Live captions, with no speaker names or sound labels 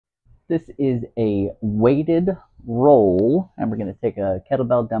This is a weighted roll, and we're going to take a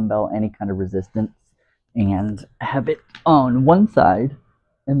kettlebell, dumbbell, any kind of resistance, and have it on one side,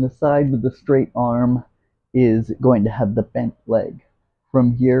 and the side with the straight arm is going to have the bent leg.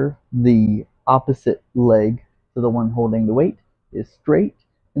 From here, the opposite leg to the one holding the weight is straight,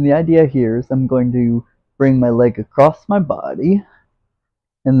 and the idea here is I'm going to bring my leg across my body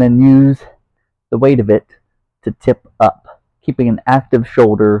and then use the weight of it to tip up, keeping an active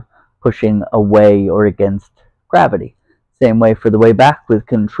shoulder pushing away or against gravity. Same way for the way back with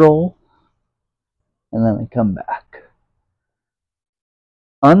control, and then I come back.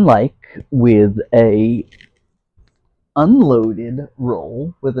 Unlike with a unloaded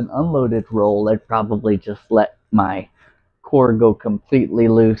roll, with an unloaded roll, I'd probably just let my core go completely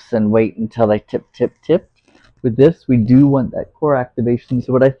loose and wait until I tip. With this, we do want that core activation,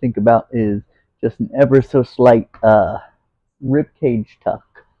 so what I think about is just an ever so slight rib cage tuck,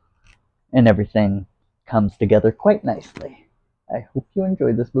 and everything comes together quite nicely. I hope you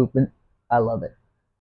enjoyed this movement. I love it.